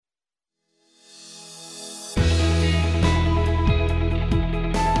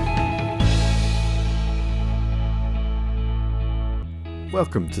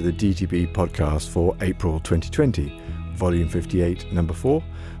Welcome to the DTB podcast for April 2020, volume 58, number 4.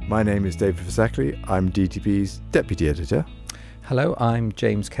 My name is David Fasackley. I'm DTB's deputy editor. Hello, I'm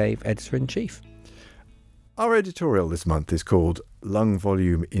James Cave, editor-in-chief. Our editorial this month is called Lung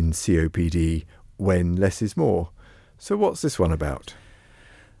Volume in COPD, When Less is More. So what's this one about?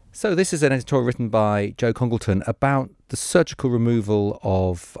 So this is an editorial written by Joe Congleton about the surgical removal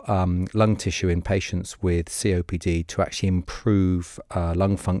of lung tissue in patients with COPD to actually improve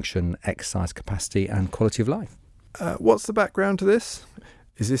lung function, exercise capacity and quality of life. What's the background to this?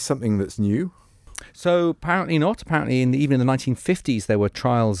 Is this something that's new? So apparently not. Apparently even in the 1950s there were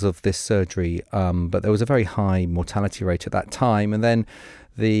trials of this surgery, but there was a very high mortality rate at that time. And then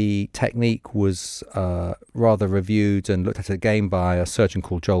the technique was rather reviewed and looked at again by a surgeon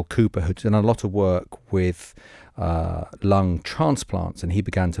called Joel Cooper, who'd done a lot of work with lung transplants, and he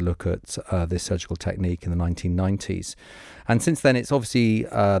began to look at this surgical technique in the 1990s. And since then, it's obviously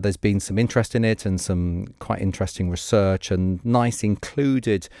there's been some interest in it and some quite interesting research, and NICE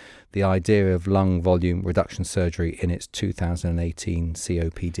included the idea of lung volume reduction surgery in its 2018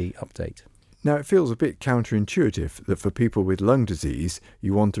 COPD update. Now, it feels a bit counterintuitive that for people with lung disease,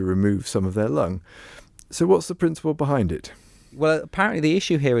 you want to remove some of their lung. So what's the principle behind it? Well, apparently the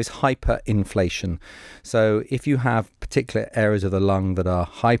issue here is hyperinflation. So if you have particular areas of the lung that are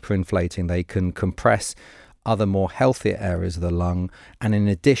hyperinflating, they can compress other more healthier areas of the lung, and in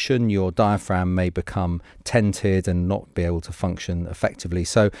addition your diaphragm may become tented and not be able to function effectively.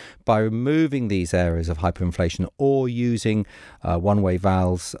 So by removing these areas of hyperinflation or using one-way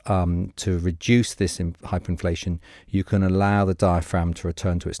valves to reduce this hyperinflation, you can allow the diaphragm to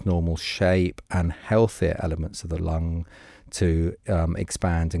return to its normal shape and healthier elements of the lung to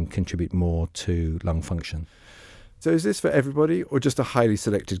expand and contribute more to lung function. So is this for everybody or just a highly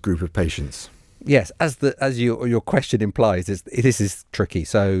selected group of patients? Yes, as your question implies, this is tricky.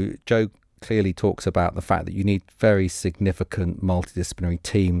 So Joe clearly talks about the fact that you need very significant multidisciplinary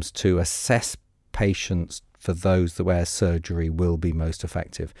teams to assess patients for those where surgery will be most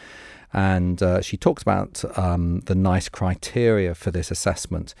effective. And she talks about the NICE criteria for this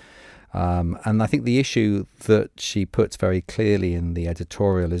assessment. And I think the issue that she puts very clearly in the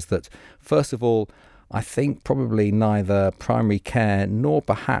editorial is that, first of all, I think probably neither primary care nor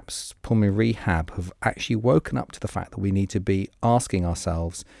perhaps pulmonary rehab have actually woken up to the fact that we need to be asking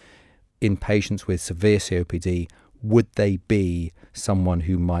ourselves, in patients with severe COPD, would they be someone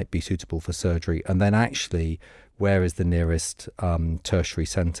who might be suitable for surgery? And then actually, where is the nearest tertiary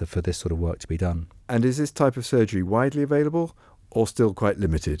centre for this sort of work to be done? And is this type of surgery widely available or still quite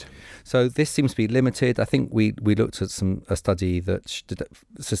limited? So this seems to be limited. I think we looked at a study that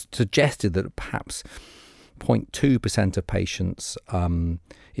suggested that perhaps 0.2% of patients,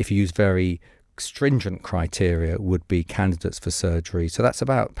 if you use very stringent criteria, would be candidates for surgery. So that's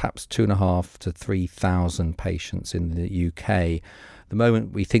about perhaps 2,500 to 3,000 patients in the UK. At the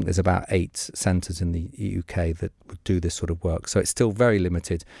moment, we think there's about 8 centres in the UK that would do this sort of work. So it's still very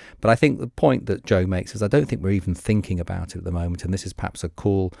limited. But I think the point that Joe makes is I don't think we're even thinking about it at the moment. And this is perhaps a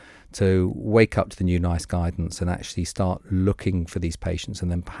call to wake up to the new NICE guidance and actually start looking for these patients and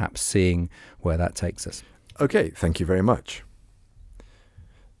then perhaps seeing where that takes us. Okay, thank you very much.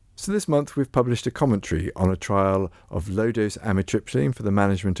 So this month we've published a commentary on a trial of low-dose amitriptyline for the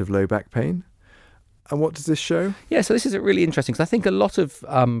management of low back pain. And what does this show? Yeah, so this is really interesting because I think a lot of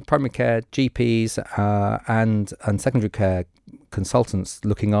primary care GPs and secondary care consultants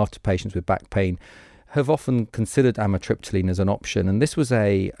looking after patients with back pain have often considered amitriptyline as an option. And this was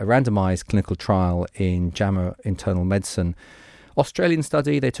a randomised clinical trial in JAMA Internal Medicine. Australian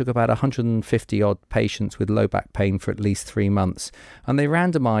study, they took about 150 odd patients with low back pain for at least 3 months, and they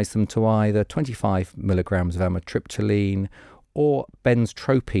randomised them to either 25 milligrams of amitriptyline or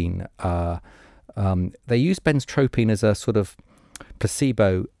benztropine. They use benztropine as a sort of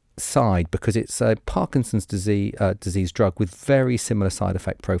placebo side because it's a Parkinson's disease drug with very similar side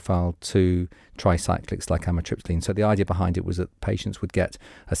effect profile to tricyclics like amitriptyline. So the idea behind it was that patients would get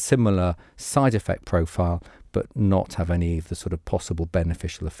a similar side effect profile but not have any of the sort of possible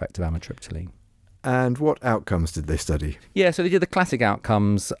beneficial effect of amitriptyline. And what outcomes did they study? Yeah, so they did the classic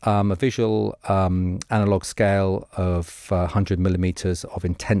outcomes, a visual analog scale of 100 millimeters of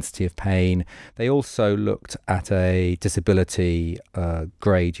intensity of pain. They also looked at a disability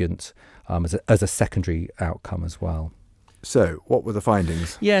gradient as a secondary outcome as well. So, what were the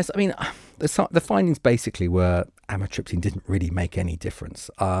findings? Yes, I mean, the findings basically were amitriptyline didn't really make any difference.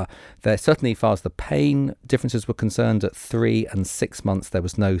 There certainly, as far as the pain differences were concerned, at 3 and 6 months, there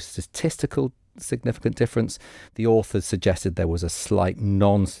was no statistical significant difference. The authors suggested there was a slight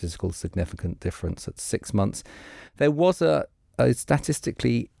non-statistical significant difference at 6 months. There was a a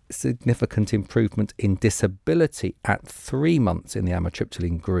statistically significant improvement in disability at 3 months in the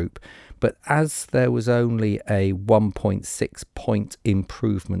amitriptyline group, but as there was only a 1.6 point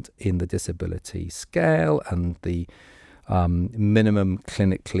improvement in the disability scale, and the minimum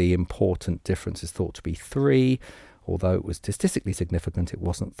clinically important difference is thought to be 3, although it was statistically significant, it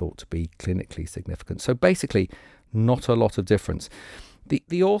wasn't thought to be clinically significant. So basically, not a lot of difference.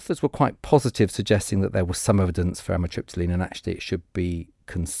 The authors were quite positive, suggesting that there was some evidence for amitriptyline and actually it should be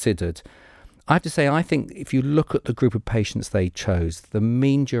considered. I have to say, I think if you look at the group of patients they chose, the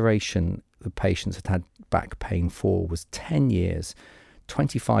mean duration the patients had back pain for was 10 years.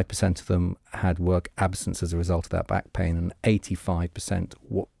 25% of them had work absence as a result of that back pain, and 85%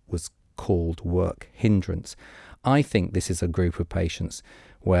 what was called work hindrance. I think this is a group of patients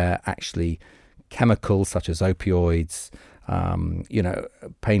where actually chemicals such as opioids,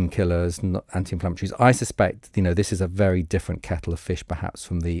 painkillers, anti-inflammatories, I suspect, this is a very different kettle of fish perhaps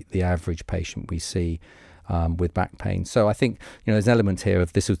from the average patient we see with back pain. So I think, there's an element here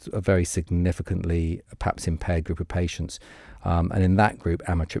of this was a very significantly perhaps impaired group of patients. And in that group,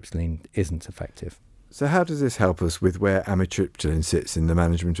 amitriptyline isn't effective. So how does this help us with where amitriptyline sits in the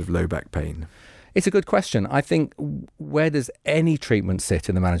management of low back pain? It's a good question. I think, where does any treatment sit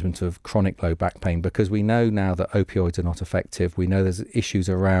in the management of chronic low back pain? Because we know now that opioids are not effective. We know there's issues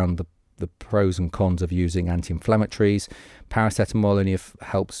around the pros and cons of using anti-inflammatories. Paracetamol only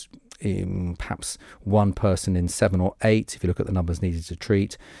helps perhaps 1 person in 7 or 8, if you look at the numbers needed to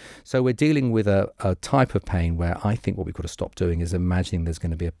treat. So we're dealing with a type of pain where I think what we've got to stop doing is imagining there's going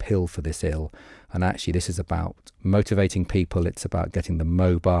to be a pill for this ill. And actually, this is about motivating people. It's about getting them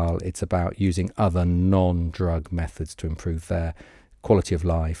mobile. It's about using other non-drug methods to improve their quality of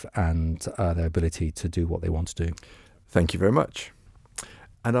life and their ability to do what they want to do. Thank you very much.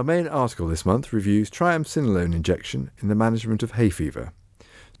 And our main article this month reviews triamcinolone injection in the management of hay fever.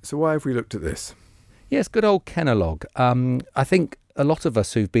 So why have we looked at this? Yes, good old Kenalog. I think a lot of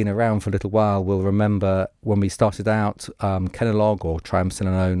us who've been around for a little while will remember when we started out, Kenalog or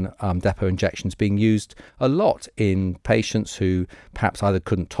triamcinolone depot injections being used a lot in patients who perhaps either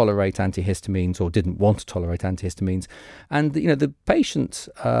couldn't tolerate antihistamines or didn't want to tolerate antihistamines. And, the patient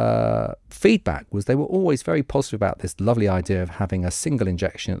feedback was they were always very positive about this lovely idea of having a single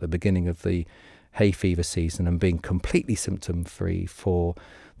injection at the beginning of the hay fever season and being completely symptom-free for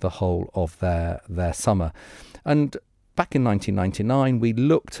the whole of their summer. And back in 1999, we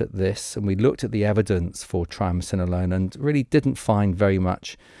looked at this and we looked at the evidence for triamcinolone and really didn't find very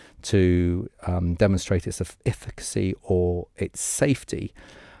much to demonstrate its efficacy or its safety.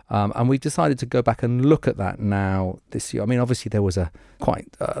 And we decided to go back and look at that now this year. I mean, obviously there was quite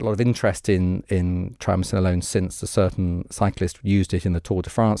a lot of interest in triamcinolone since a certain cyclist used it in the Tour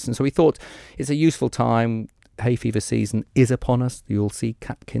de France. And so we thought it's a useful time. Hay fever season is upon us. You'll see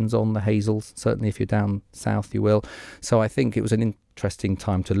catkins on the hazels. Certainly if you're down south, you will. So I think it was an interesting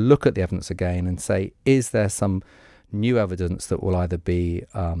time to look at the evidence again and say, is there some new evidence that will either be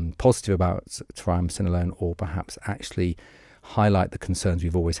positive about triamcinolone or perhaps actually highlight the concerns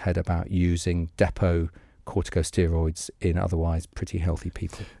we've always had about using depot corticosteroids in otherwise pretty healthy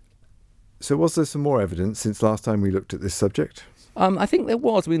people. So was there some more evidence since last time we looked at this subject? I think there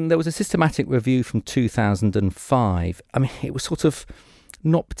was. I mean, there was a systematic review from 2005. I mean, it was sort of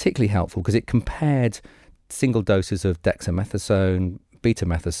not particularly helpful because it compared single doses of dexamethasone,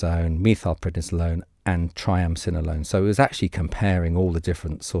 betamethasone, methylprednisolone and triamcinolone. So it was actually comparing all the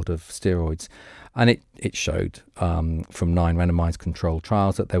different sort of steroids. And it showed from 9 randomized controlled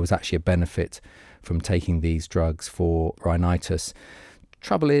trials that there was actually a benefit from taking these drugs for rhinitis.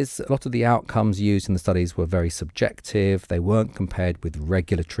 Trouble is, a lot of the outcomes used in the studies were very subjective. They weren't compared with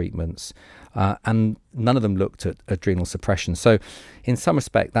regular treatments, and none of them looked at adrenal suppression. So in some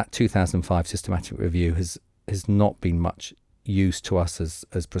respect, that 2005 systematic review has not been much use to us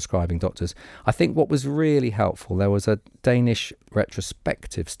as prescribing doctors. I think what was really helpful, there was a Danish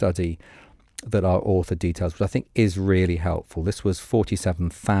retrospective study that our author details, which I think is really helpful. This was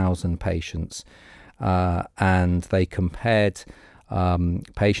 47,000 patients, and they compared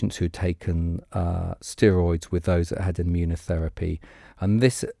patients who'd taken steroids with those that had immunotherapy. And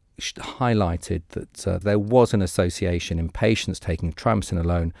this highlighted that there was an association in patients taking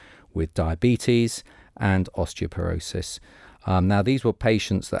triamcinolone with diabetes and osteoporosis. Now, these were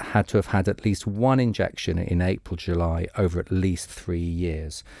patients that had to have had at least 1 injection in April, July over at least 3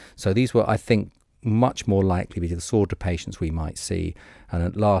 years. So these were, I think, much more likely to be the sort of patients we might see. And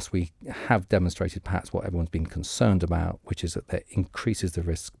at last, we have demonstrated perhaps what everyone's been concerned about, which is that that increases the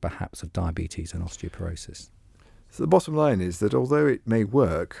risk perhaps of diabetes and osteoporosis. So the bottom line is that although it may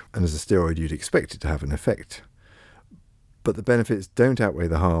work, and as a steroid you'd expect it to have an effect, but the benefits don't outweigh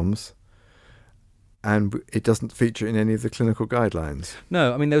the harms, and it doesn't feature in any of the clinical guidelines.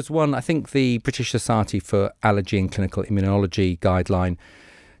 No, I mean, there's one, I think the British Society for Allergy and Clinical Immunology guideline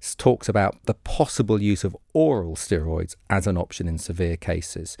talks about the possible use of oral steroids as an option in severe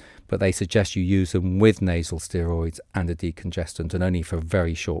cases, but they suggest you use them with nasal steroids and a decongestant, and only for a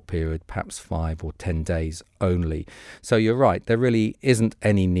very short period, perhaps 5 or 10 days only. So you're right, there really isn't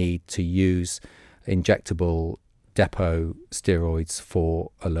any need to use injectable depot steroids for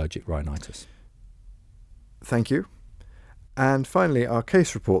allergic rhinitis. Thank you. And finally, our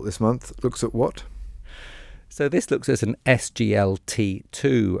case report this month looks at what? So this looks at an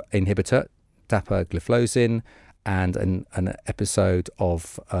SGLT2 inhibitor, dapagliflozin, and an episode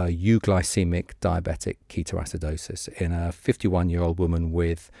of euglycemic diabetic ketoacidosis in a 51-year-old woman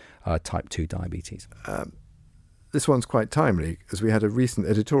with type 2 diabetes. This one's quite timely, as we had a recent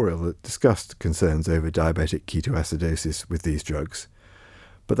editorial that discussed concerns over diabetic ketoacidosis with these drugs.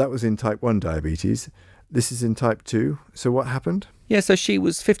 But that was in type 1 diabetes. This is in type 2. So what happened? Yeah, so she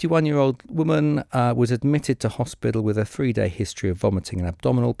was a 51-year-old woman, was admitted to hospital with a 3-day history of vomiting and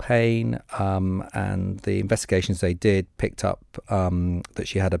abdominal pain, and the investigations they did picked up that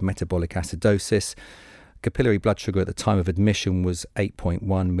she had a metabolic acidosis. Capillary blood sugar at the time of admission was 8.1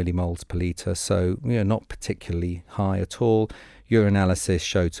 millimoles per litre, so not particularly high at all. Urinalysis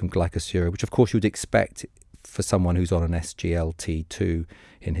showed some glycosuria, which of course you would expect for someone who's on an SGLT2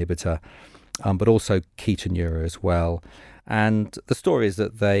 inhibitor, but also ketonuria as well. And the story is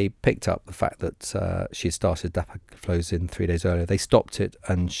that they picked up the fact that she had started dapagliflozin 3 days earlier. They stopped it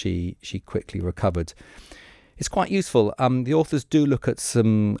and she quickly recovered. It's quite useful. The authors do look at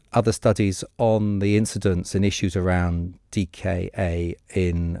some other studies on the incidence and issues around DKA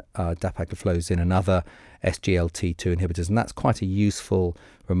in dapagliflozin and other SGLT2 inhibitors, and that's quite a useful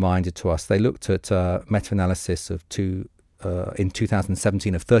reminder to us. They looked at meta-analysis of in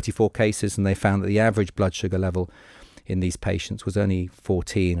 2017 of 34 cases, and they found that the average blood sugar level in these patients was only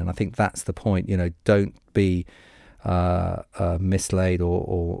 14, and I think that's the point. Don't be misled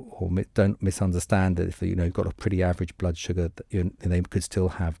or don't misunderstand that if you've got a pretty average blood sugar, they could still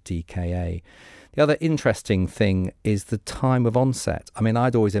have DKA. The other interesting thing is the time of onset. I mean,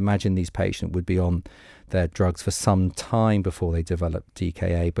 I'd always imagined these patients would be on their drugs for some time before they develop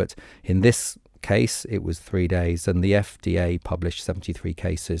DKA, but in this case it was 3 days, and the FDA published 73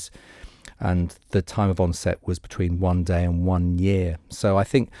 cases, and the time of onset was between 1 day and 1 year. So I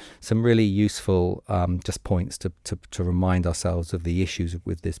think some really useful just points to remind ourselves of the issues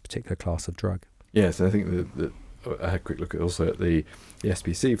with this particular class of drug. Yes, I think that I had a quick look also at the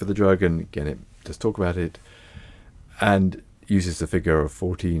SPC for the drug, and again it does talk about it and uses the figure of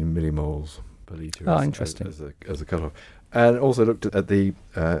 14 millimoles per litre as a cutoff. And also looked at the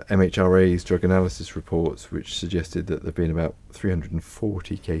MHRA's drug analysis reports, which suggested that there have been about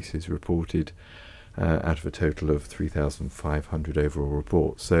 340 cases reported out of a total of 3,500 overall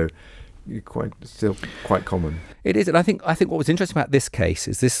reports. So still quite common. It is, and I think what was interesting about this case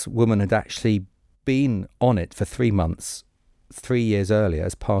is this woman had actually been on it for 3 months, 3 years earlier,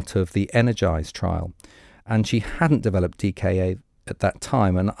 as part of the Energize trial, and she hadn't developed DKA at that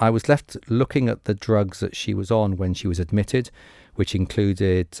time, and I was left looking at the drugs that she was on when she was admitted, which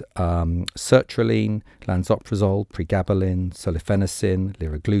included sertraline, lansoprazole, pregabalin, sulfenacin,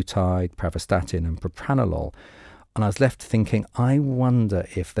 liraglutide, pravastatin, and propranolol. And I was left thinking, I wonder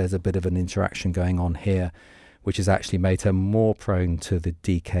if there's a bit of an interaction going on here, which has actually made her more prone to the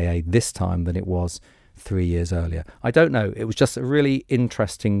DKA this time than it was 3 years earlier. I don't know. It was just a really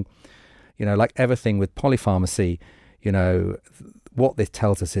interesting, like everything with polypharmacy, what this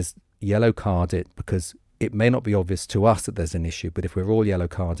tells us is yellow card it, because it may not be obvious to us that there's an issue, but if we're all yellow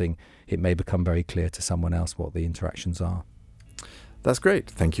carding, it may become very clear to someone else what the interactions are. That's great.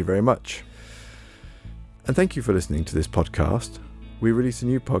 Thank you very much. And thank you for listening to this podcast. We release a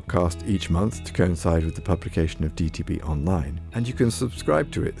new podcast each month to coincide with the publication of DTB Online, and you can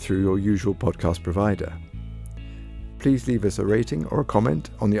subscribe to it through your usual podcast provider. Please leave us a rating or a comment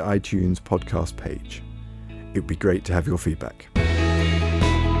on the iTunes podcast page. It would be great to have your feedback.